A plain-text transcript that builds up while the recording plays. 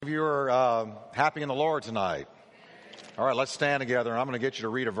Happy in the Lord tonight. All right, let's stand together, and I'm going to get you to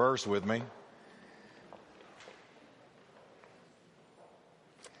read a verse with me.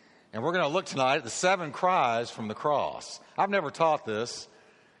 And we're going to look tonight at the 7 cries from the cross. I've never taught this,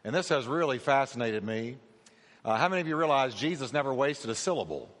 and this has really fascinated me. How many of you realize Jesus never wasted a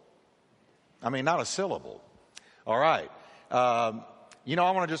syllable? I mean, not a syllable. All right. I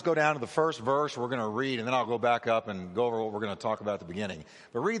want to just go down to the first verse we're going to read, and then I'll go back up and go over what we're going to talk about at the beginning.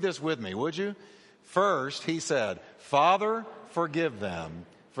 But read this with me, would you? First, he said, Father, forgive them,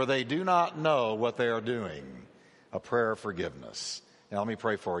 for they do not know what they are doing. A prayer of forgiveness. Now, let me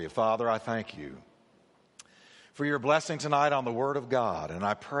pray for you. Father, I thank you for your blessing tonight on the Word of God. And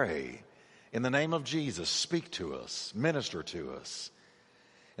I pray, in the name of Jesus, speak to us, minister to us,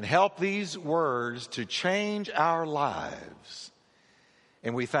 and help these words to change our lives.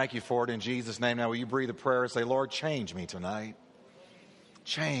 And we thank you for it in Jesus' name. Now, will you breathe a prayer and say, Lord, change me tonight.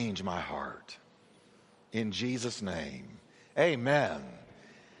 Change my heart. In Jesus' name. Amen.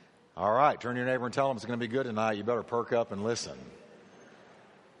 All right, turn to your neighbor and tell them it's going to be good tonight. You better perk up and listen.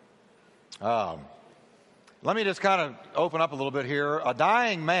 Let me just kind of open up a little bit here. A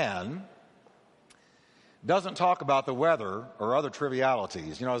dying man doesn't talk about the weather or other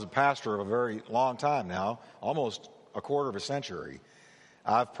trivialities. As a pastor of a very long time now, almost a quarter of a century,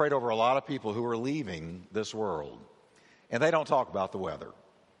 I've prayed over a lot of people who are leaving this world, and they don't talk about the weather.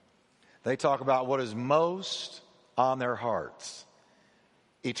 They talk about what is most on their hearts,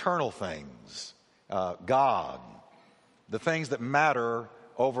 eternal things, God, the things that matter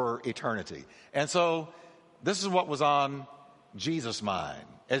over eternity. And so this is what was on Jesus' mind.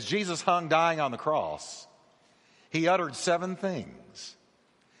 As Jesus hung dying on the cross, he uttered 7 things.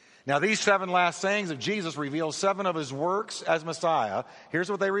 Now, these 7 last sayings of Jesus reveal 7 of his works as Messiah. Here's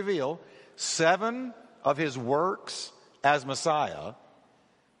what they reveal. 7 of his works as Messiah.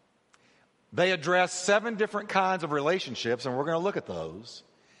 They address 7 different kinds of relationships, and we're going to look at those.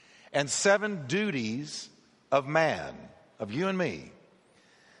 And 7 duties of man, of you and me.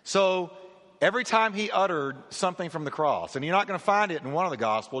 So, every time he uttered something from the cross, and you're not going to find it in one of the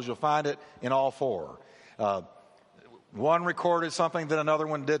Gospels, you'll find it in all 4. One recorded something that another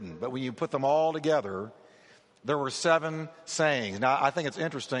one didn't. But when you put them all together, there were 7 sayings. Now, I think it's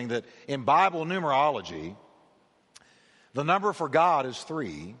interesting that in Bible numerology, the number for God is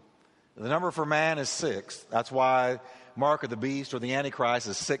 3. The number for man is 6. That's why Mark of the Beast or the Antichrist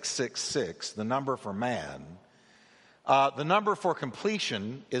is 666, the number for man. The number for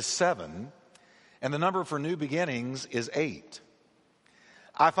completion is 7. And the number for new beginnings is 8.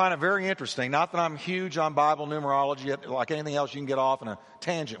 I find it very interesting, not that I'm huge on Bible numerology, like anything else you can get off in a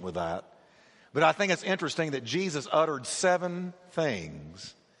tangent with that, but I think it's interesting that Jesus uttered 7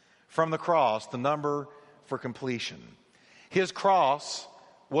 things from the cross, the number for completion. His cross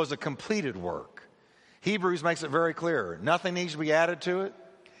was a completed work. Hebrews makes it very clear. Nothing needs to be added to it,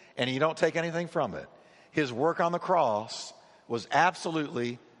 and you don't take anything from it. His work on the cross was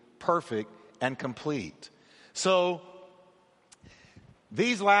absolutely perfect and complete. So,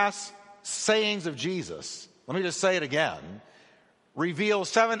 these last sayings of Jesus, let me just say it again, reveal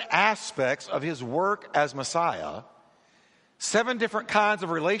 7 aspects of his work as Messiah, 7 different kinds of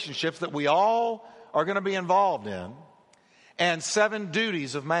relationships that we all are going to be involved in, and 7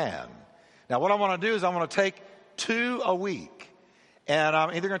 duties of man. Now, what I want to do is I want to take 2 a week. And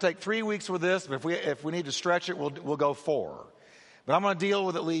I'm either going to take 3 weeks with this, but if we need to stretch it, we'll go 4. But I'm going to deal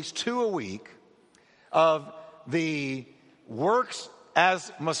with at least 2 a week of the works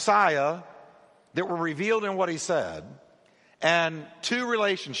as Messiah that were revealed in what he said, and 2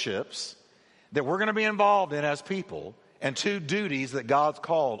 relationships that we're going to be involved in as people, and 2 duties that God's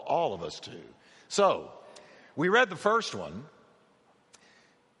called all of us to. So, we read the first one.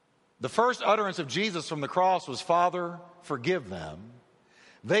 The first utterance of Jesus from the cross was, Father, forgive them.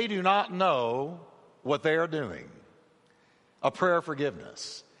 They do not know what they are doing. A prayer of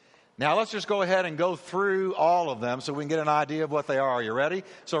forgiveness. Now, let's just go ahead and go through all of them so we can get an idea of what they are. Are you ready?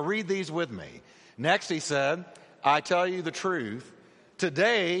 So read these with me. Next, he said, I tell you the truth.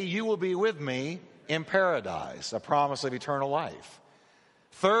 Today, you will be with me in paradise, a promise of eternal life.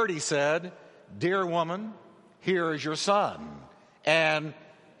 Third, he said, dear woman, here is your son, and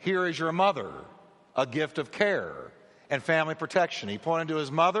here is your mother, a gift of care and family protection. He pointed to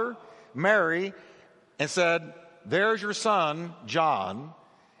his mother, Mary, and said, there's your son, John.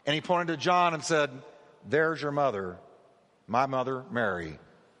 And he pointed to John and said, there's your mother, my mother, Mary.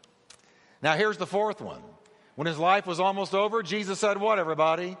 Now here's the 4th one. When his life was almost over, Jesus said what,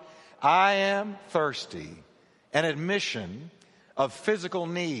 everybody? I am thirsty. An admission of physical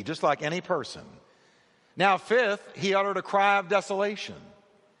need, just like any person. Now 5th, he uttered a cry of desolation.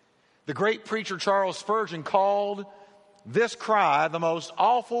 The great preacher Charles Spurgeon called this cry the most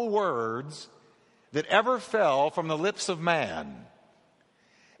awful words that ever fell from the lips of man,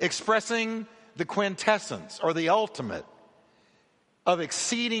 expressing the quintessence or the ultimate of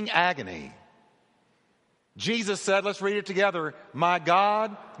exceeding agony. Jesus said, let's read it together, my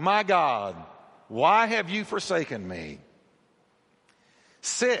God, why have you forsaken me?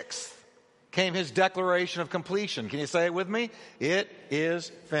 Sixth came his declaration of completion. Can you say it with me? It is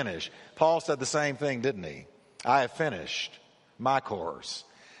finished. Paul said the same thing, didn't he? I have finished my course.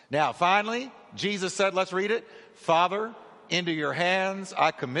 Now, finally, Jesus said, let's read it, Father, into your hands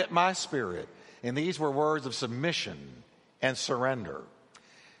I commit my spirit. And these were words of submission and surrender.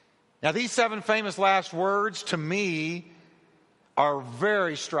 Now, these 7 famous last words, to me, are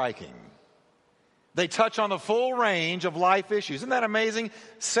very striking. They touch on the full range of life issues. Isn't that amazing?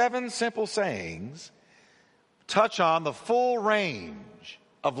 7 simple sayings touch on the full range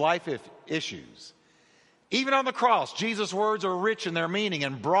of life issues. Even on the cross, Jesus' words are rich in their meaning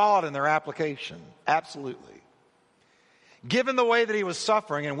and broad in their application. Absolutely. Given the way that he was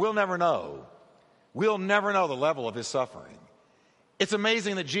suffering, and we'll never know the level of his suffering. It's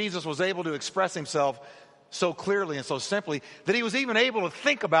amazing that Jesus was able to express himself so clearly and so simply that he was even able to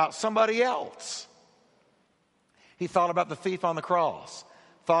think about somebody else. He thought about the thief on the cross,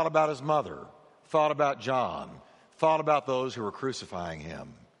 thought about his mother, thought about John, thought about those who were crucifying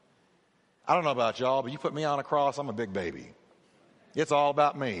him. I don't know about y'all, but you put me on a cross, I'm a big baby. It's all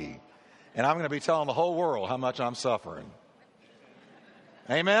about me. And I'm going to be telling the whole world how much I'm suffering.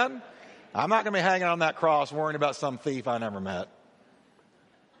 Amen? I'm not going to be hanging on that cross worrying about some thief I never met.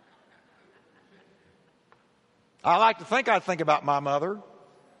 I like to think I'd think about my mother,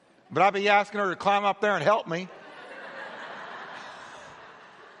 but I'd be asking her to climb up there and help me.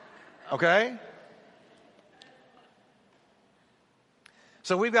 Okay?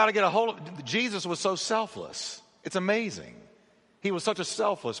 So we've got to get a hold of, Jesus was so selfless. It's amazing. He was such a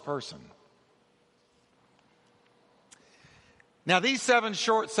selfless person. Now, these 7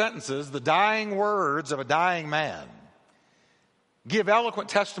 short sentences, the dying words of a dying man, give eloquent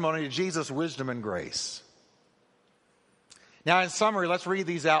testimony to Jesus' wisdom and grace. Now, in summary, let's read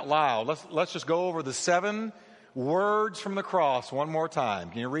these out loud. Let's just go over the 7 words from the cross one more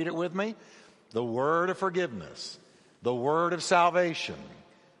time. Can you read it with me? The word of forgiveness, the word of salvation,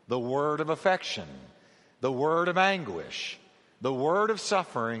 the word of affection, the word of anguish, the word of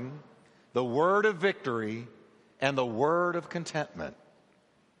suffering, the word of victory, and the word of contentment.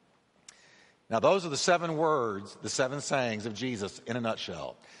 Now, those are the 7 words, the 7 sayings of Jesus in a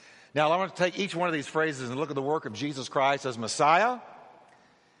nutshell. Now, I want to take each one of these phrases and look at the work of Jesus Christ as Messiah.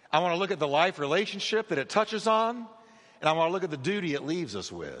 I want to look at the life relationship that it touches on, and I want to look at the duty it leaves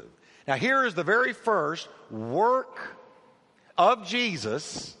us with. Now, here is the very first work of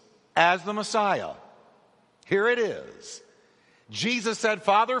Jesus as the Messiah. Here it is. Jesus said,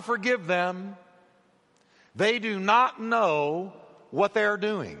 Father, forgive them. They do not know what they're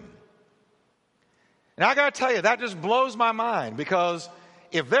doing. And I got to tell you, that just blows my mind, because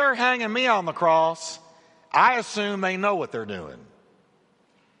if they're hanging me on the cross, I assume they know what they're doing.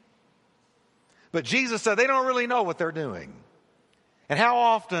 But Jesus said they don't really know what they're doing. And how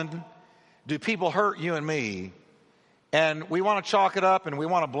often do people hurt you and me, and we want to chalk it up and we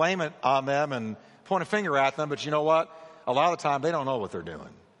want to blame it on them and point a finger at them, but you know what? A lot of the time they don't know what they're doing.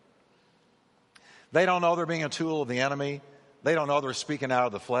 They don't know they're being a tool of the enemy. They don't know they're speaking out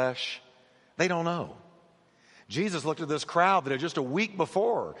of the flesh. They don't know. Jesus looked at this crowd that had just a week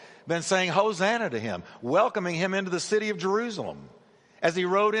before been saying Hosanna to him, welcoming him into the city of Jerusalem as he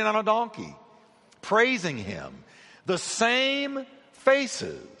rode in on a donkey, praising him. The same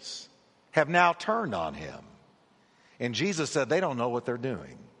faces have now turned on him. And Jesus said they don't know what they're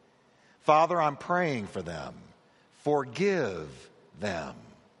doing. Father, I'm praying for them. Forgive them.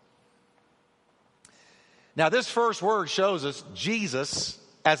 Now, this first word shows us Jesus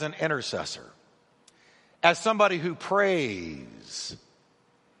as an intercessor, as somebody who prays.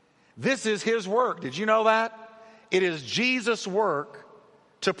 This is his work. Did you know that? It is Jesus' work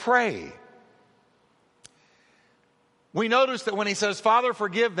to pray. We notice that when he says, Father,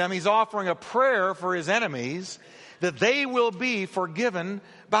 forgive them, he's offering a prayer for his enemies that they will be forgiven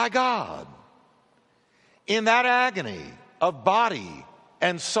by God. In that agony of body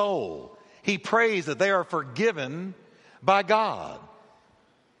and soul, he prays that they are forgiven by God.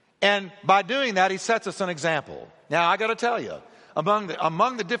 And by doing that, he sets us an example. Now, I got to tell you, among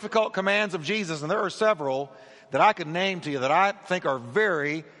the difficult commands of Jesus, and there are several that I could name to you that I think are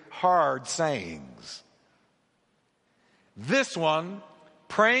very hard sayings. This one,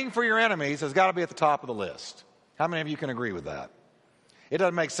 praying for your enemies, has got to be at the top of the list. How many of you can agree with that? It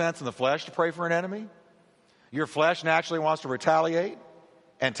doesn't make sense in the flesh to pray for an enemy. Your flesh naturally wants to retaliate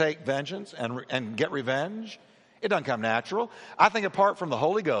and take vengeance and get revenge. It doesn't come natural. I think apart from the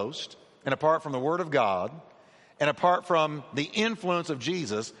Holy Ghost and apart from the Word of God and apart from the influence of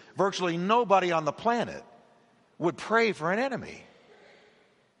Jesus, virtually nobody on the planet would pray for an enemy.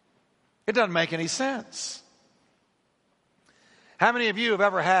 It doesn't make any sense. How many of you have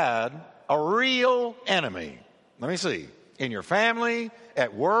ever had a real enemy? Let me see. In your family,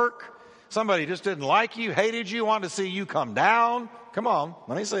 at work, somebody just didn't like you, hated you, wanted to see you come down. Come on,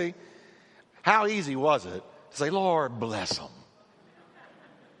 let me see. How easy was it to say, Lord, bless them?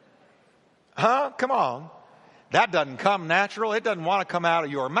 Huh? Come on. That doesn't come natural. It doesn't want to come out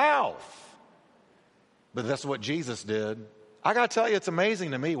of your mouth. But that's what Jesus did. I got to tell you, it's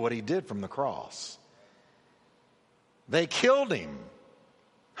amazing to me what he did from the cross. They killed him,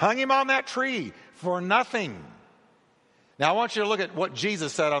 hung him on that tree for nothing. Now, I want you to look at what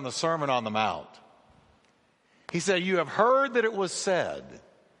Jesus said on the Sermon on the Mount. He said, you have heard that it was said,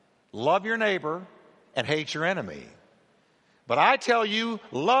 love your neighbor and hate your enemy. But I tell you,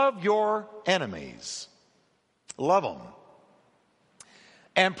 love your enemies. Love them.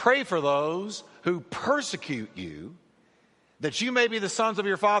 And pray for those who persecute you, that you may be the sons of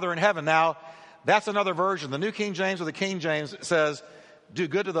your Father in heaven. Now, that's another version. The New King James or the King James says, do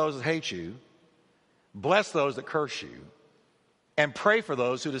good to those that hate you, bless those that curse you, and pray for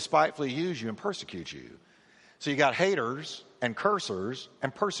those who despitefully use you and persecute you. So you got haters and cursers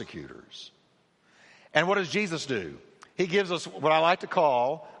and persecutors. And what does Jesus do? He gives us what I like to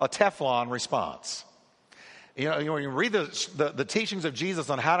call a Teflon response. You know, when you read the teachings of Jesus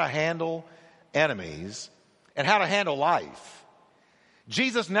on how to handle enemies and how to handle life,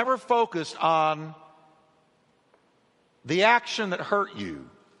 Jesus never focused on the action that hurt you.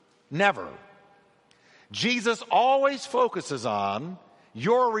 Never. Jesus always focuses on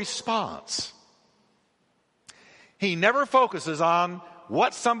your response. He never focuses on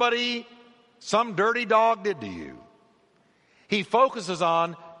what some dirty dog did to you. He focuses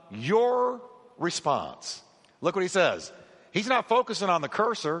on your response. Look what he says. He's not focusing on the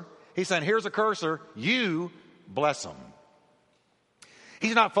cursor. He's saying, here's a cursor. You bless him.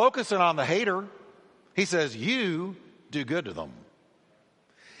 He's not focusing on the hater. He says, you do good to them.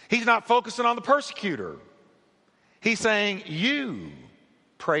 He's not focusing on the persecutor. He's saying, you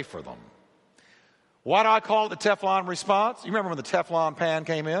pray for them. Why do I call it the Teflon response? You remember when the Teflon pan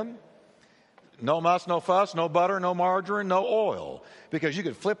came in? No muss, no fuss, no butter, no margarine, no oil. Because you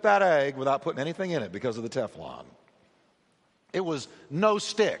could flip that egg without putting anything in it because of the Teflon. It was no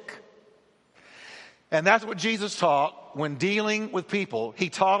stick. And that's what Jesus taught when dealing with people. He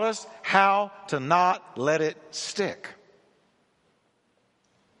taught us how to not let it stick.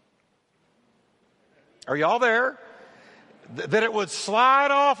 Are y'all there? That it would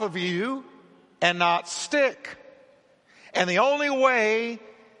slide off of you and not stick. And the only way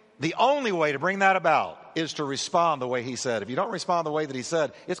to bring that about is to respond the way he said. If you don't respond the way that he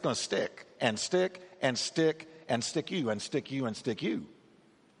said, it's going to stick and stick and stick and stick you and stick you and stick you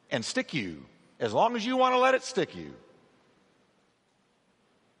and stick you as long as you want to let it stick you.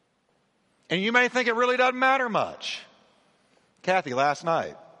 And you may think it really doesn't matter much. Kathy last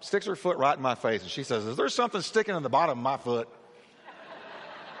night sticks her foot right in my face and she says, is there something sticking in the bottom of my foot?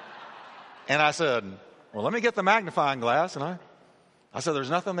 And I said, well, let me get the magnifying glass. And I said, there's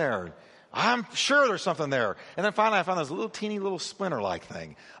nothing there. I'm sure there's something there. And then finally I found this little teeny little splinter-like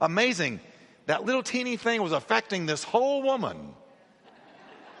thing. Amazing. That little teeny thing was affecting this whole woman.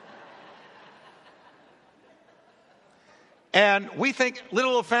 And we think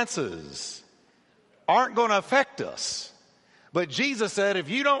little offenses aren't going to affect us. But Jesus said, if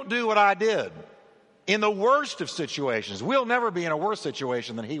you don't do what I did in the worst of situations, we'll never be in a worse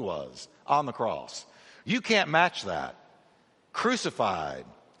situation than he was on the cross. You can't match that. Crucified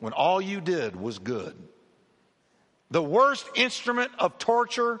when all you did was good. The worst instrument of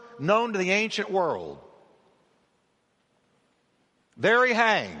torture known to the ancient world. There he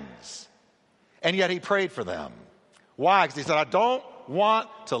hangs. And yet he prayed for them. Why? Because he said, I don't want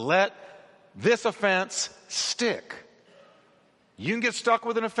to let this offense stick. You can get stuck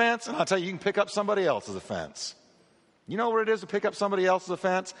with an offense, and I'll tell you, you can pick up somebody else's offense. You know what it is to pick up somebody else's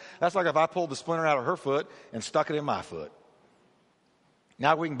offense? That's like if I pulled the splinter out of her foot and stuck it in my foot.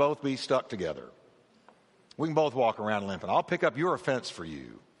 Now we can both be stuck together. We can both walk around limping. I'll pick up your offense for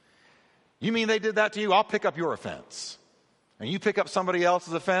you. You mean they did that to you? I'll pick up your offense. And you pick up somebody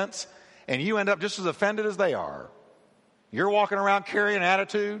else's offense, and you end up just as offended as they are. You're walking around carrying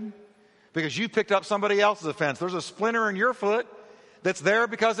attitude because you picked up somebody else's offense. There's a splinter in your foot that's there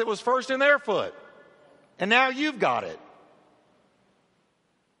because it was first in their foot. And now you've got it.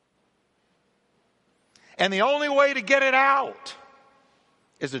 And the only way to get it out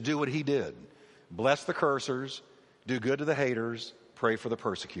is to do what he did. Bless the cursers, do good to the haters, pray for the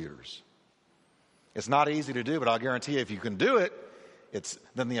persecutors. It's not easy to do, but I'll guarantee you if you can do it,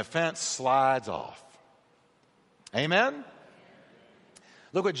 then the offense slides off. Amen?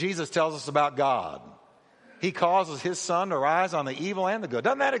 Look what Jesus tells us about God. He causes his sun to rise on the evil and the good.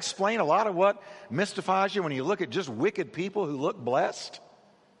 Doesn't that explain a lot of what mystifies you when you look at just wicked people who look blessed?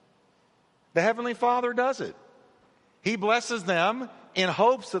 The Heavenly Father does it. He blesses them in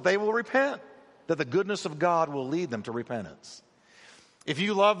hopes that they will repent, that the goodness of God will lead them to repentance. If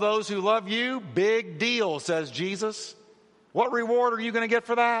you love those who love you, big deal, says Jesus. What reward are you going to get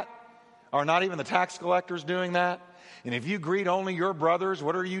for that? Are not even the tax collectors doing that? And if you greet only your brothers,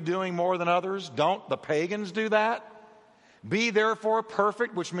 what are you doing more than others? Don't the pagans do that? Be therefore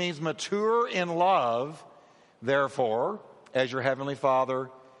perfect, which means mature in love, therefore, as your heavenly Father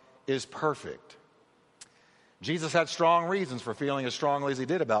is perfect. Jesus had strong reasons for feeling as strongly as he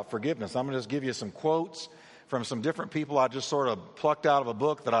did about forgiveness. I'm going to just give you some quotes from some different people I just sort of plucked out of a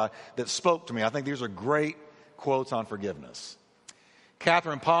book that spoke to me. I think these are great quotes on forgiveness.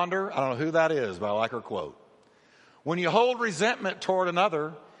 Catherine Ponder, I don't know who that is, but I like her quote. When you hold resentment toward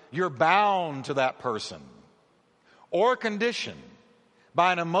another, you're bound to that person or condition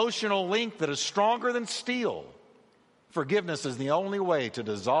by an emotional link that is stronger than steel. Forgiveness is the only way to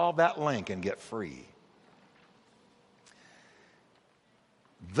dissolve that link and get free.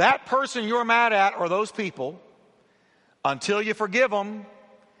 That person you're mad at or those people, until you forgive them,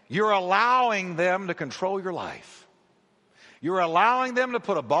 you're allowing them to control your life. You're allowing them to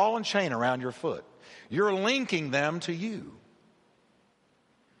put a ball and chain around your foot. You're linking them to you.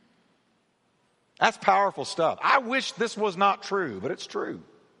 That's powerful stuff. I wish this was not true, but it's true.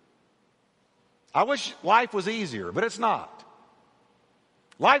 I wish life was easier, but it's not.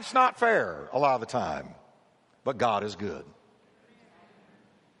 Life's not fair a lot of the time, but God is good.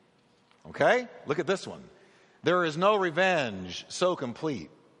 Okay? Look at this one. There is no revenge so complete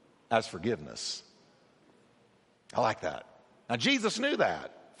as forgiveness. I like that. Now, Jesus knew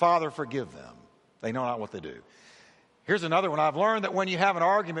that. Father, forgive them. They know not what they do. Here's another one. I've learned that when you have an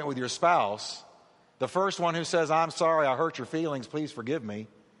argument with your spouse, the first one who says, I'm sorry, I hurt your feelings, please forgive me,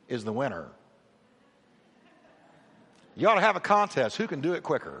 is the winner. You ought to have a contest. Who can do it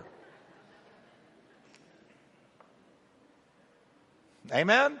quicker?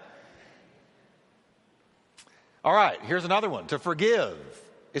 Amen? All right, here's another one. To forgive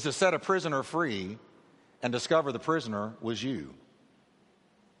is to set a prisoner free and discover the prisoner was you.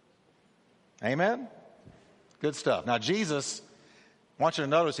 Amen? Good stuff. Now, Jesus, I want you to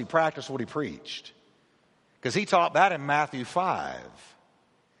notice he practiced what he preached, because he taught that in Matthew 5.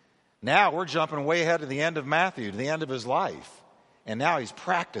 Now we're jumping way ahead to the end of Matthew, to the end of his life. And now he's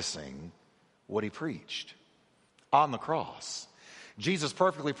practicing what he preached on the cross. Jesus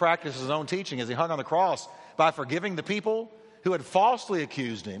perfectly practiced his own teaching as he hung on the cross by forgiving the people who had falsely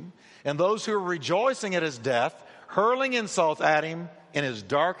accused him and those who were rejoicing at his death, hurling insults at him in his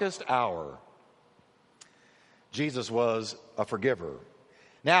darkest hour. Jesus was a forgiver.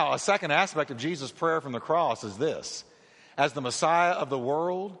 Now, a second aspect of Jesus' prayer from the cross is this. As the Messiah of the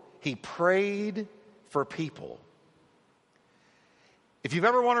world, he prayed for people. If you've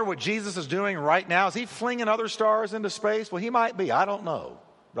ever wondered what Jesus is doing right now, is he flinging other stars into space? Well, he might be. I don't know.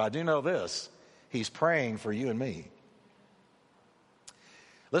 But I do know this. He's praying for you and me.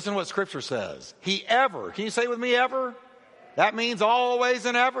 Listen to what Scripture says. He ever, can you say with me ever? That means always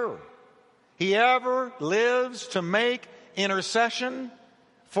and ever. He ever lives to make intercession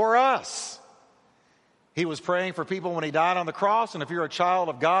for us. He was praying for people when he died on the cross, and if you're a child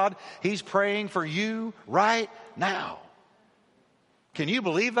of God, he's praying for you right now. Can you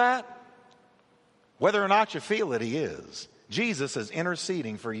believe that? Whether or not you feel it, he is. Jesus is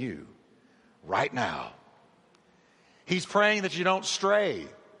interceding for you right now. He's praying that you don't stray.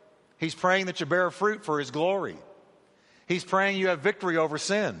 He's praying that you bear fruit for his glory. He's praying you have victory over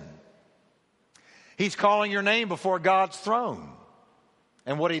sin. He's calling your name before God's throne.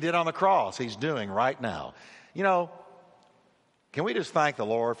 And what he did on the cross, he's doing right now. You know, can we just thank the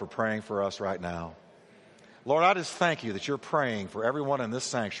Lord for praying for us right now? Lord, I just thank you that you're praying for everyone in this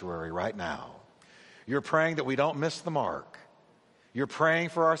sanctuary right now. You're praying that we don't miss the mark. You're praying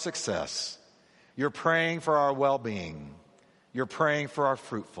for our success. You're praying for our well-being. You're praying for our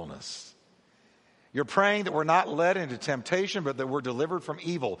fruitfulness. You're praying that we're not led into temptation, but that we're delivered from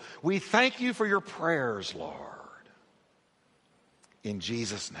evil. We thank you for your prayers, Lord. In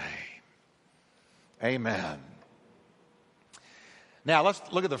Jesus' name. Amen. Now, let's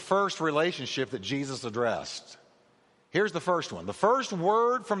look at the first relationship that Jesus addressed. Here's the first one. The first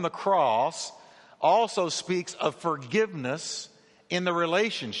word from the cross also speaks of forgiveness in the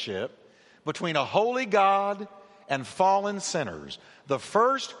relationship between a holy God and fallen sinners. The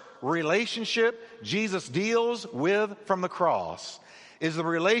first relationship Jesus deals with from the cross is the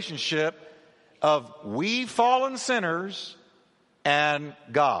relationship of we fallen sinners and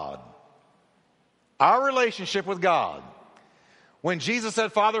God. Our relationship with God. When Jesus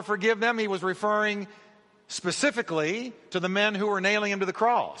said, Father, forgive them, he was referring specifically to the men who were nailing him to the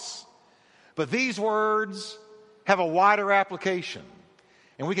cross. But these words have a wider application,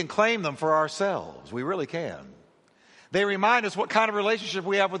 and we can claim them for ourselves. We really can. They remind us what kind of relationship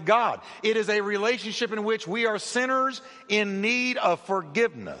we have with God. It is a relationship in which we are sinners in need of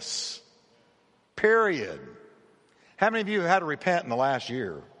forgiveness. Period. How many of you have had to repent in the last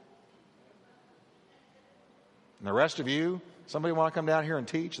year? And the rest of you, somebody want to come down here and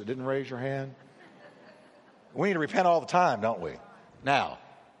teach that didn't raise your hand? We need to repent all the time, don't we? Now,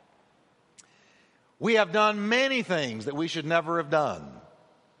 we have done many things that we should never have done.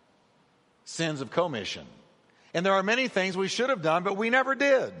 Sins of commission. And there are many things we should have done, but we never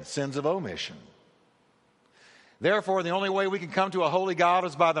did. Sins of omission. Therefore, the only way we can come to a holy God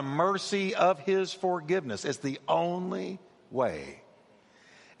is by the mercy of his forgiveness. It's the only way.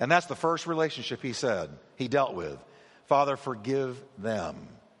 And that's the first relationship he dealt with. Father, forgive them.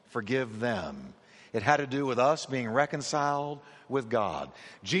 Forgive them. It had to do with us being reconciled with God.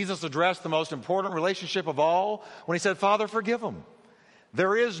 Jesus addressed the most important relationship of all when he said, Father, forgive them.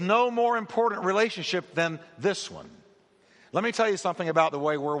 There is no more important relationship than this one. Let me tell you something about the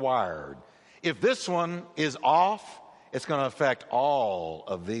way we're wired. If this one is off, it's going to affect all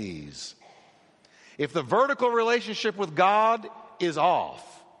of these. If the vertical relationship with God is off,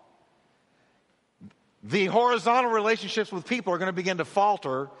 the horizontal relationships with people are going to begin to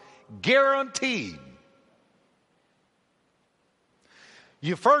falter, guaranteed.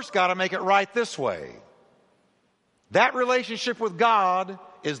 You first got to make it right this way. That relationship with God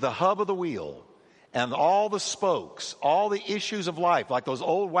is the hub of the wheel, and all the spokes, all the issues of life, like those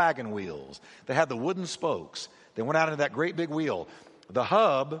old wagon wheels that had the wooden spokes that went out into that great big wheel. The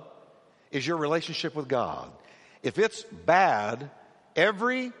hub is your relationship with God. If it's bad,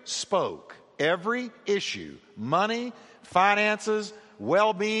 every spoke, every issue, money, finances,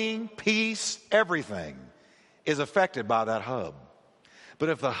 well-being, peace, everything is affected by that hub. But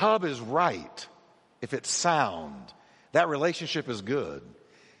if the hub is right, if it's sound, that relationship is good,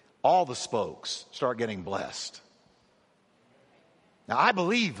 all the spokes start getting blessed. Now, I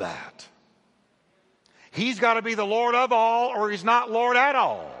believe that. He's got to be the Lord of all, or he's not Lord at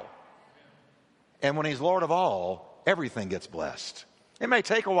all. And when he's Lord of all, everything gets blessed. It may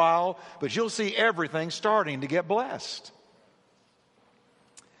take a while, but you'll see everything starting to get blessed.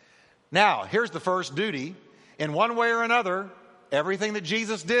 Now, here's the first duty. In one way or another, everything that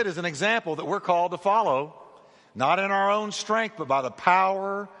Jesus did is an example that we're called to follow, not in our own strength, but by the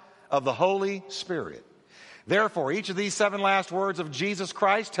power of the Holy Spirit. Therefore, each of these 7 last words of Jesus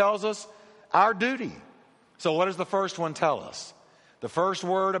Christ tells us our duty. So what does the first one tell us? The first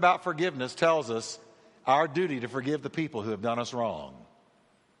word about forgiveness tells us our duty to forgive the people who have done us wrong.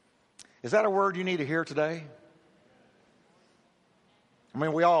 Is that a word you need to hear today? I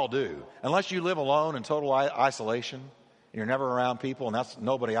mean, we all do. Unless you live alone in total isolation, and you're never around people, and that's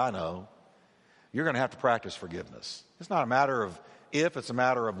nobody I know, you're going to have to practice forgiveness. It's not a matter of if, it's a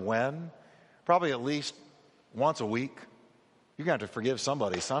matter of when. Probably at least once a week, you're going to have to forgive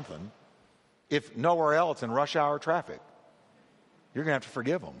somebody something. If nowhere else in rush hour traffic, you're going to have to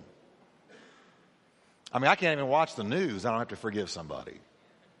forgive them. I mean, I can't even watch the news. I don't have to forgive somebody.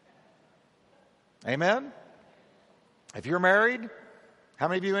 Amen? If you're married, how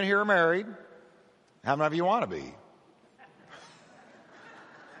many of you in here are married? How many of you want to be?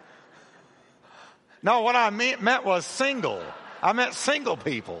 No, what I meant was single. I meant single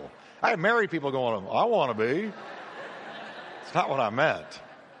people. I had married people going, I want to be. It's not what I meant.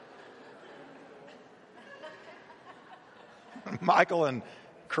 Michael and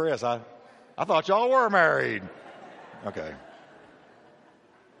Chris, I thought y'all were married. Okay.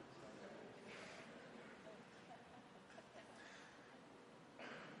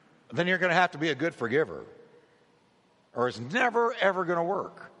 Then you're going to have to be a good forgiver, or it's never, ever going to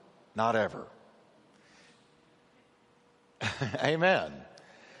work. Not ever. Amen.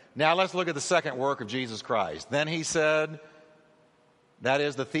 Now let's look at the second work of Jesus Christ. Then he said, that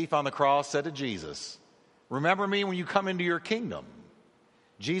is, the thief on the cross said to Jesus, remember me when you come into your kingdom.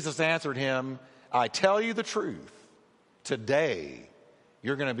 Jesus answered him, I tell you the truth. Today,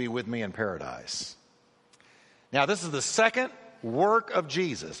 you're going to be with me in paradise. Now, this is the second work of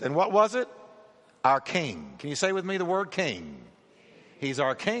Jesus. And what was it? Our King. Can you say with me the word King? He's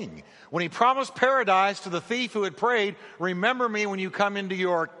our king. When he promised paradise to the thief who had prayed, remember me when you come into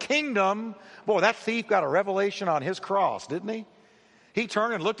your kingdom. Boy, that thief got a revelation on his cross, didn't he? He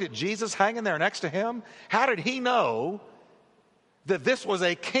turned and looked at Jesus hanging there next to him. How did he know that this was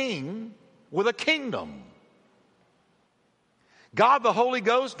a king with a kingdom? God the Holy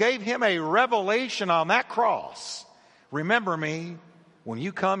Ghost gave him a revelation on that cross. Remember me when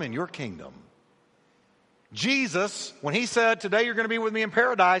you come in your kingdom. Jesus, when he said, today you're going to be with me in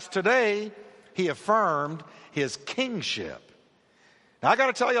paradise, today he affirmed his kingship. Now I got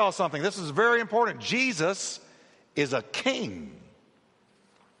to tell you all something. This is very important. Jesus is a king.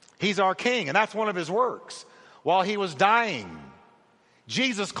 He's our king, and that's one of his works. While he was dying,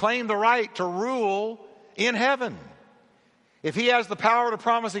 Jesus claimed the right to rule in heaven. If he has the power to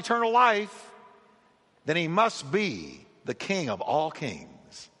promise eternal life, then he must be the king of all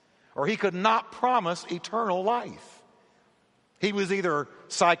kings, or he could not promise eternal life. He was either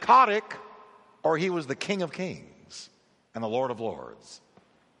psychotic or he was the King of Kings and the Lord of Lords.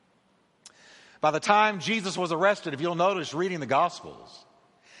 By the time Jesus was arrested, if you'll notice reading the Gospels,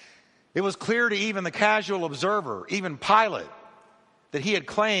 it was clear to even the casual observer, even Pilate, that he had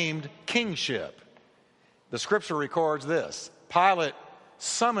claimed kingship. The scripture records this. Pilate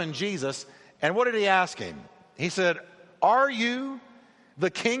summoned Jesus, and what did he ask him? He said, "Are you the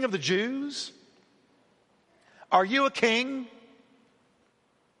king of the Jews? Are you a king?"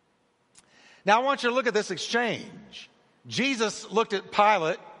 Now I want you to look at this exchange. Jesus looked at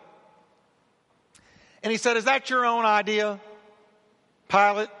Pilate and he said, "Is that your own idea,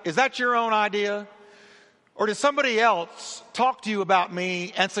 Pilate? Is that your own idea? Or did somebody else talk to you about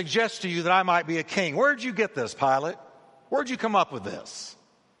me and suggest to you that I might be a king? Where'd you get this, Pilate? Where'd you come up with this?"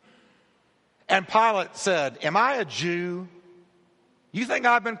 And Pilate said, "Am I a Jew? You think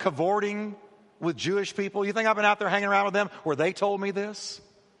I've been cavorting with Jewish people? You think I've been out there hanging around with them where they told me this?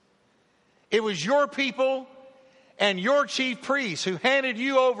 It was your people and your chief priests who handed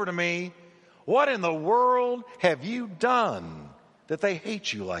you over to me. What in the world have you done that they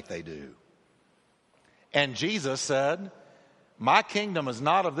hate you like they do?" And Jesus said, "My kingdom is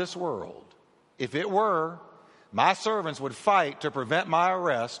not of this world. If it were, my servants would fight to prevent my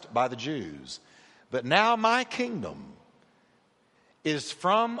arrest by the Jews. But now my kingdom is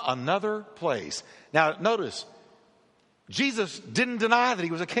from another place." Now notice, Jesus didn't deny that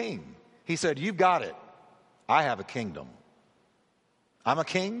he was a king. He said, "You've got it. I have a kingdom. I'm a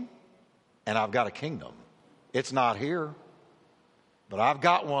king and I've got a kingdom. It's not here, but I've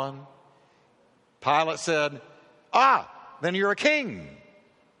got one." Pilate said, "Then you're a king."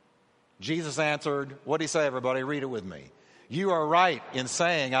 Jesus answered, what did he say, everybody? Read it with me. "You are right in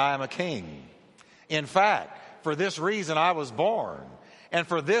saying I am a king. In fact, for this reason I was born, and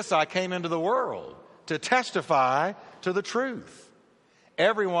for this I came into the world, to testify to the truth.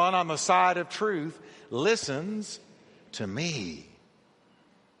 Everyone on the side of truth listens to me."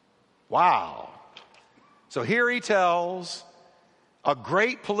 Wow. So here he tells a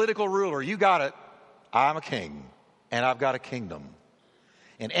great political ruler, "You got it. I'm a king, and I've got a kingdom.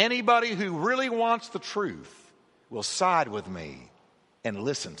 And anybody who really wants the truth will side with me and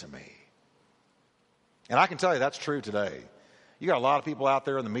listen to me." And I can tell you that's true today. You got a lot of people out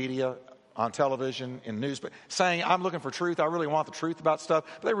there in the media, on television, in news, saying, "I'm looking for truth. I really want the truth about stuff,"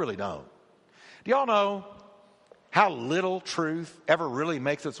 but they really don't. Do y'all know how little truth ever really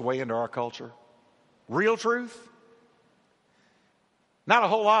makes its way into our culture? Real truth? Not a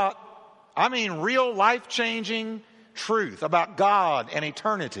whole lot. I mean real life-changing truth about God and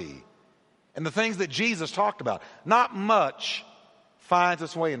eternity and the things that Jesus talked about. Not much finds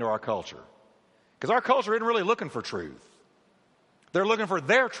its way into our culture. Because our culture isn't really looking for truth. They're looking for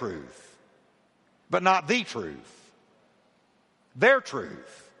their truth, but not the truth. Their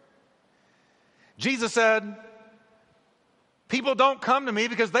truth. Jesus said, "People don't come to me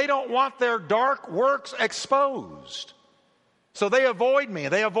because they don't want their dark works exposed. So they avoid me.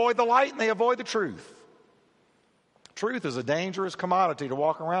 They avoid the light and they avoid the truth." Truth is a dangerous commodity to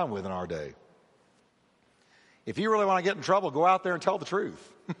walk around with in our day. If you really want to get in trouble, go out there and tell the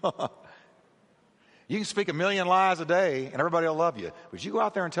truth. You can speak a million lies a day and everybody will love you. But you go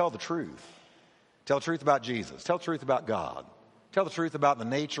out there and tell the truth. Tell the truth about Jesus. Tell the truth about God. Tell the truth about the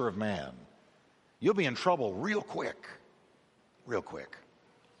nature of man. You'll be in trouble real quick. Real quick.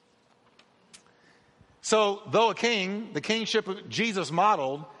 So, though a king, the kingship Jesus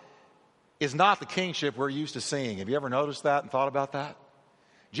modeled is not the kingship we're used to seeing. Have you ever noticed that and thought about that?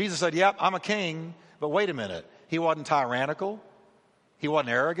 Jesus said, "Yep, I'm a king," but wait a minute. He wasn't tyrannical, he wasn't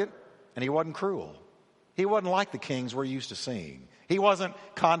arrogant, and he wasn't cruel. He wasn't like the kings we're used to seeing. He wasn't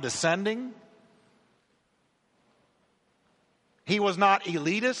condescending. He was not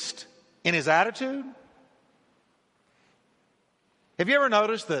elitist in his attitude. Have you ever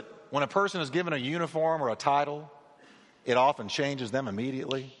noticed that when a person is given a uniform or a title, it often changes them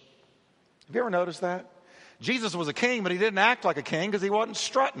immediately? Have you ever noticed that? Jesus was a king, but he didn't act like a king because he wasn't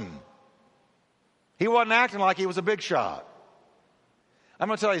strutting. He wasn't acting like he was a big shot. I'm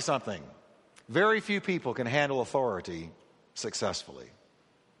going to tell you something. Very few people can handle authority successfully.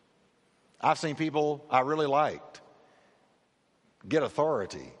 I've seen people I really liked get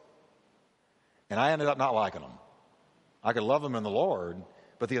authority, and I ended up not liking them. I could love them in the Lord,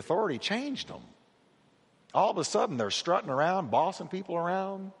 but the authority changed them. All of a sudden, they're strutting around, bossing people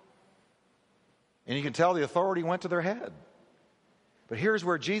around, and you can tell the authority went to their head. But here's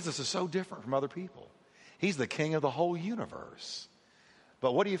where Jesus is so different from other people. He's the king of the whole universe.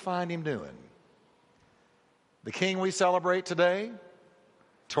 But what do you find him doing? The king we celebrate today,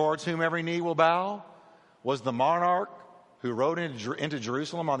 towards whom every knee will bow, was the monarch who rode into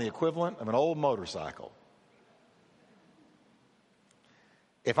Jerusalem on the equivalent of an old motorcycle.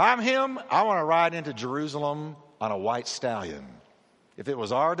 If I'm him, I want to ride into Jerusalem on a white stallion. If it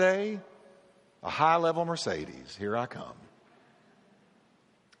was our day, a high-level Mercedes. Here I come.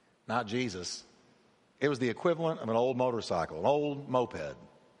 Not Jesus. It was the equivalent of an old motorcycle, an old moped.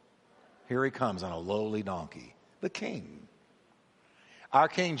 Here he comes on a lowly donkey, the king. Our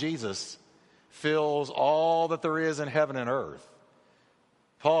King Jesus fills all that there is in heaven and earth.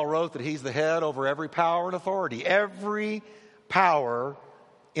 Paul wrote that he's the head over every power and authority. Every power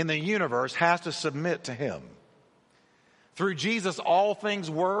in the universe has to submit to him. Through Jesus, all things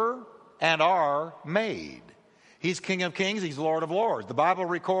were and are made. He's King of kings. He's Lord of lords. The Bible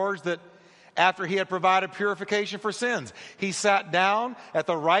records that after he had provided purification for sins, he sat down at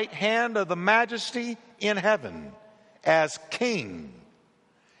the right hand of the majesty in heaven as king.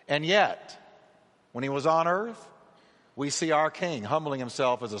 And yet, when he was on earth, we see our king humbling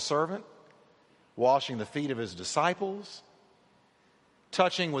himself as a servant, washing the feet of his disciples,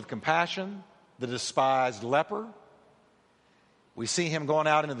 touching with compassion the despised leper. We see him going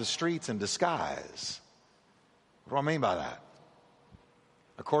out into the streets in disguise. What do I mean by that?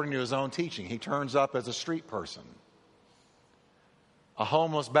 According to his own teaching, he turns up as a street person, a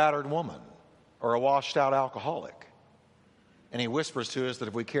homeless, battered woman, or a washed-out alcoholic. And he whispers to us that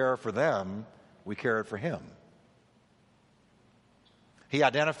if we care for them, we care for him. He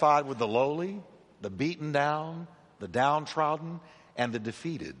identified with the lowly, the beaten down, the downtrodden, and the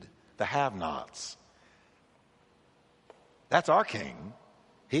defeated, the have-nots. That's our king.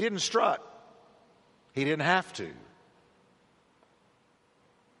 He didn't strut. He didn't have to.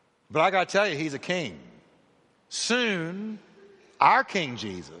 But I got to tell you, he's a king. Soon, our King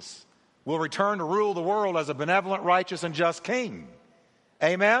Jesus will return to rule the world as a benevolent, righteous, and just king.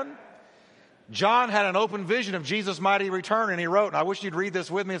 Amen? John had an open vision of Jesus' mighty return, and he wrote, and I wish you'd read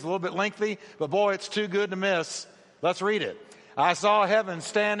this with me. It's a little bit lengthy, but boy, it's too good to miss. Let's read it. I saw heaven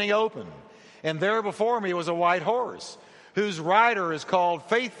standing open, and there before me was a white horse, whose rider is called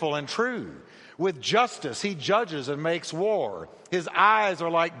Faithful and True. With justice he judges and makes war. His eyes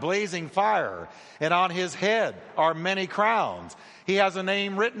are like blazing fire, and on his head are many crowns. He has a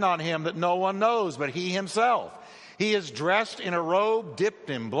name written on him that no one knows but he himself. He is dressed in a robe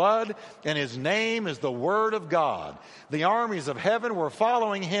dipped in blood, and his name is the Word of God. The armies of heaven were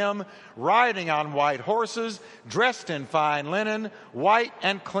following him, riding on white horses, dressed in fine linen, white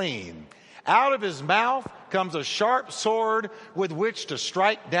and clean. Out of his mouth comes a sharp sword with which to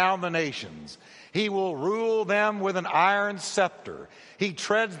strike down the nations. He will rule them with an iron scepter. He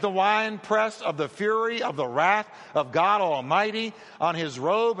treads the winepress of the fury of the wrath of God Almighty. On his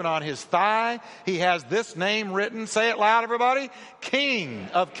robe and on his thigh, he has this name written. Say it loud, everybody. King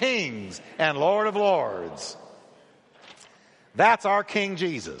of kings and Lord of lords. That's our King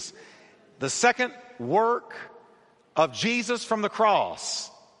Jesus. The second work of Jesus from the cross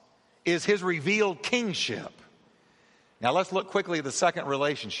is his revealed kingship. Now let's look quickly at the second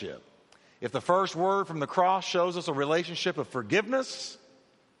relationship. If the first word from the cross shows us a relationship of forgiveness,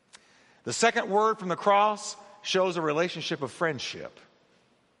 the second word from the cross shows a relationship of friendship.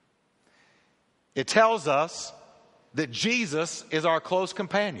 It tells us that Jesus is our close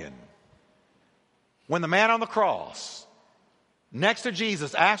companion. When the man on the cross, next to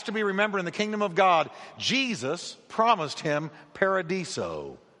Jesus, asked to be remembered in the kingdom of God, Jesus promised him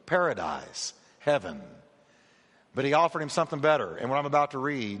paradiso, paradise, heaven. But he offered him something better. And what I'm about to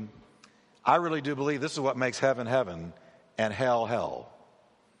read, I really do believe this is what makes heaven heaven and hell hell.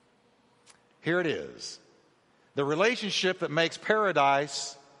 Here it is. The relationship that makes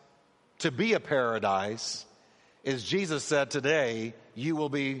paradise to be a paradise is Jesus said, today you will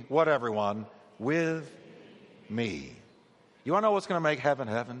be, what everyone? With me. You want to know what's going to make heaven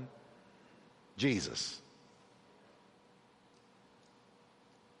heaven? Jesus.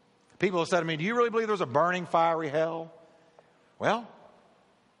 People have said to me, do you really believe there's a burning, fiery hell? Well,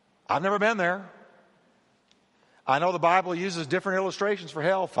 I've never been there. I know the Bible uses different illustrations for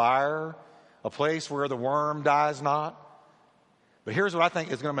hell. Fire, a place where the worm dies not. But here's what I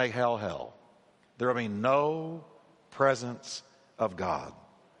think is going to make hell hell. There will be no presence of God.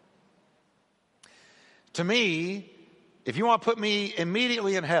 To me, if you want to put me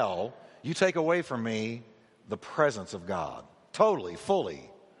immediately in hell, you take away from me the presence of God. Totally, fully.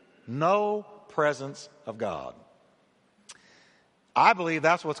 No presence of God. I believe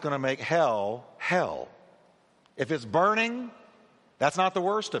that's what's going to make hell hell. If it's burning, that's not the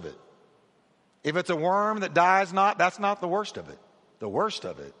worst of it. If it's a worm that dies not, that's not the worst of it. The worst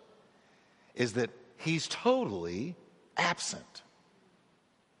of it is that he's totally absent.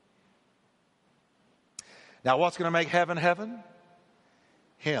 Now, what's going to make heaven heaven?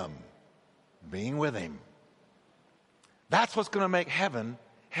 Him being with him. That's what's going to make heaven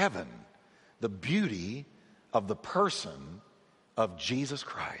heaven. The beauty of the person of Jesus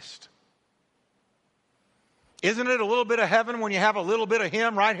Christ. Isn't it a little bit of heaven when you have a little bit of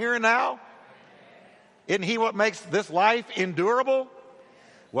him right here and now? Isn't he what makes this life endurable?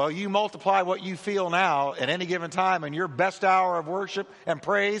 Well, you multiply what you feel now at any given time in your best hour of worship and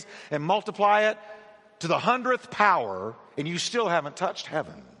praise and multiply it to the 100th power, and you still haven't touched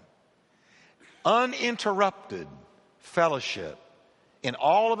heaven. Uninterrupted fellowship in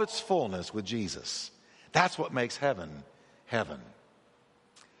all of its fullness with Jesus. That's what makes heaven heaven.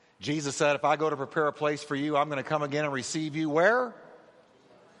 Jesus said, if I go to prepare a place for you, I'm going to come again and receive you where?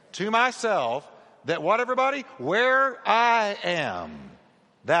 To myself. That what, everybody? Where I am,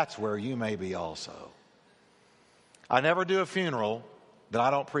 that's where you may be also. I never do a funeral that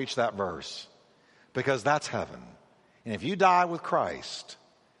I don't preach that verse, because that's heaven. And if you die with Christ,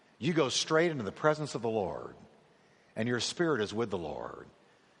 you go straight into the presence of the Lord, and your spirit is with the Lord.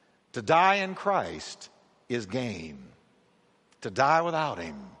 To die in Christ is gain. To die without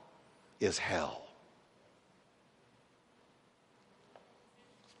him is hell.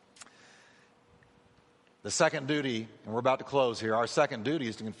 The second duty, and we're about to close here, our second duty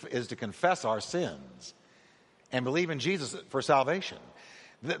is to confess our sins and believe in Jesus for salvation.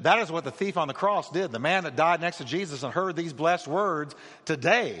 That is what the thief on the cross did. The man that died next to Jesus and heard these blessed words,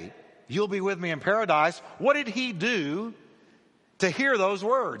 today you'll be with me in paradise. What did he do to hear those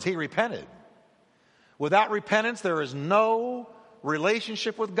words? He repented. Without repentance, there is no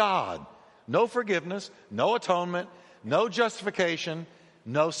relationship with God, no forgiveness, no atonement, no justification,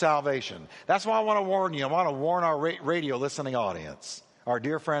 no salvation. That's why I want to warn you. I want to warn our radio listening audience, our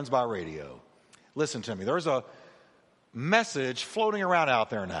dear friends by radio. Listen to me. There's a message floating around out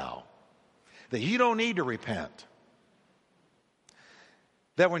there now that you don't need to repent.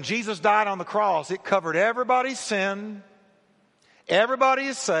 That when Jesus died on the cross, it covered everybody's sin. Everybody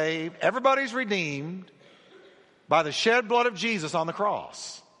is saved. Everybody's redeemed by the shed blood of Jesus on the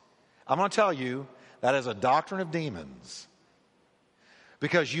cross. I'm going to tell you, that is a doctrine of demons.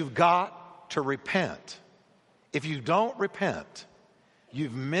 Because you've got to repent. If you don't repent,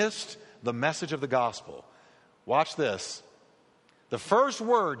 you've missed the message of the gospel. Watch this. The first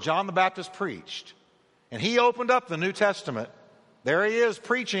word John the Baptist preached, and he opened up the New Testament. There he is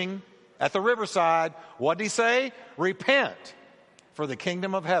preaching at the riverside. What did he say? Repent, for the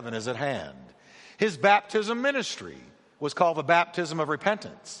kingdom of heaven is at hand. His baptism ministry was called the baptism of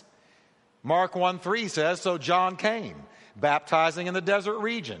repentance. Mark 1:3 says, so John came, baptizing in the desert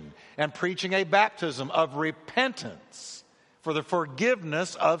region and preaching a baptism of repentance for the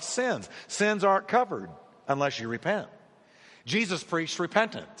forgiveness of sins. Sins aren't covered unless you repent. Jesus preached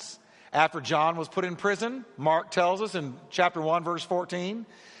repentance. After John was put in prison, Mark tells us in chapter 1, verse 14,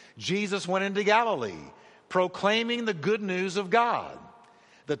 Jesus went into Galilee, proclaiming the good news of God.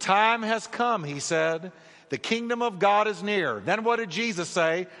 The time has come, he said. The kingdom of God is near. Then what did Jesus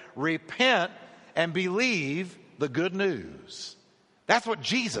say? Repent and believe the good news. That's what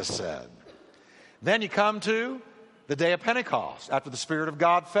Jesus said. Then you come to the day of Pentecost, after the Spirit of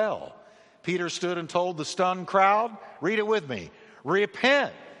God fell. Peter stood and told the stunned crowd, read it with me,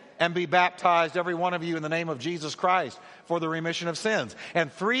 repent and be baptized, every one of you, in the name of Jesus Christ for the remission of sins.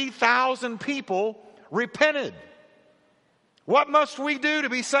 And 3,000 people repented. What must we do to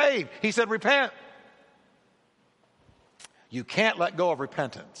be saved? He said, repent. You can't let go of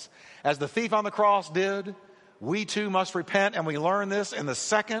repentance. As the thief on the cross did, we too must repent, and we learn this in the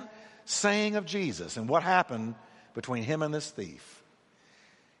second saying of Jesus and what happened between him and this thief.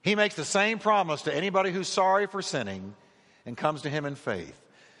 He makes the same promise to anybody who's sorry for sinning and comes to him in faith.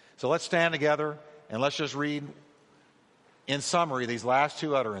 So let's stand together and let's just read in summary, these last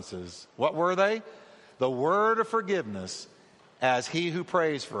two utterances, what were they? The word of forgiveness as he who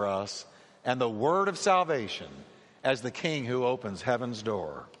prays for us, and the word of salvation as the king who opens heaven's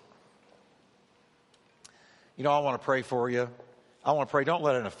door. You know, I want to pray for you. I want to pray, don't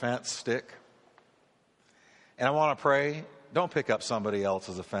let an offense stick. And I want to pray, don't pick up somebody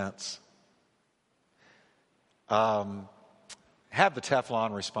else's offense. Have the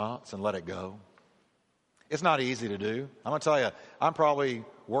Teflon response and let it go. It's not easy to do. I'm going to tell you, I'm probably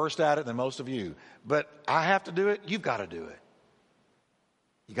worse at it than most of you. But I have to do it. You've got to do it.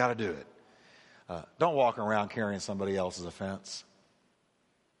 You got to do it. Don't walk around carrying somebody else's offense.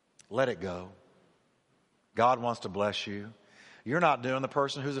 Let it go. God wants to bless you. You're not doing the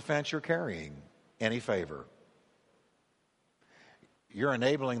person whose offense you're carrying any favor. You're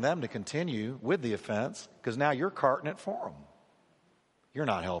enabling them to continue with the offense because now you're carting it for them. You're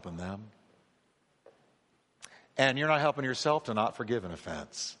not helping them. And you're not helping yourself to not forgive an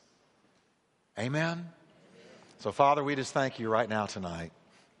offense. Amen? So, Father, we just thank you right now tonight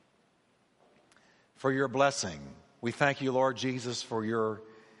for your blessing. We thank you, Lord Jesus, for your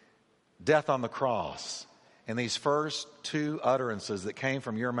death on the cross and these first two utterances that came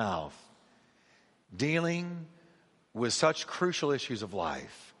from your mouth, dealing with such crucial issues of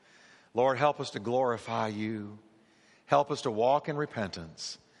life. Lord, help us to glorify you. Help us to walk in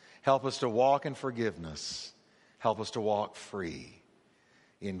repentance. Help us to walk in forgiveness. Help us to walk free.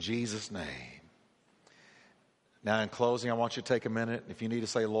 In Jesus' name. Now, in closing, I want you to take a minute. If you need to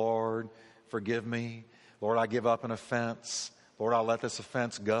say, Lord, forgive me. Lord, I give up an offense. Lord, I'll let this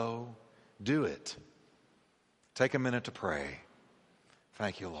offense go. Do it. Take a minute to pray.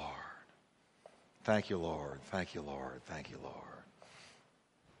 Thank you, Lord. Thank you, Lord. Thank you, Lord. Thank you, Lord.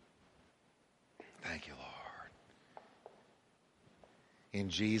 Thank you, Lord. In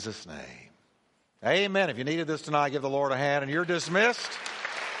Jesus' name. Amen. If you needed this tonight, give the Lord a hand, and you're dismissed.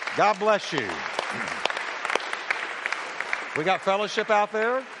 God bless you. We got fellowship out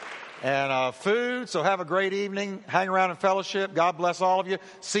there and food, so have a great evening. Hang around in fellowship. God bless all of you.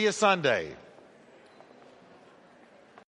 See you Sunday.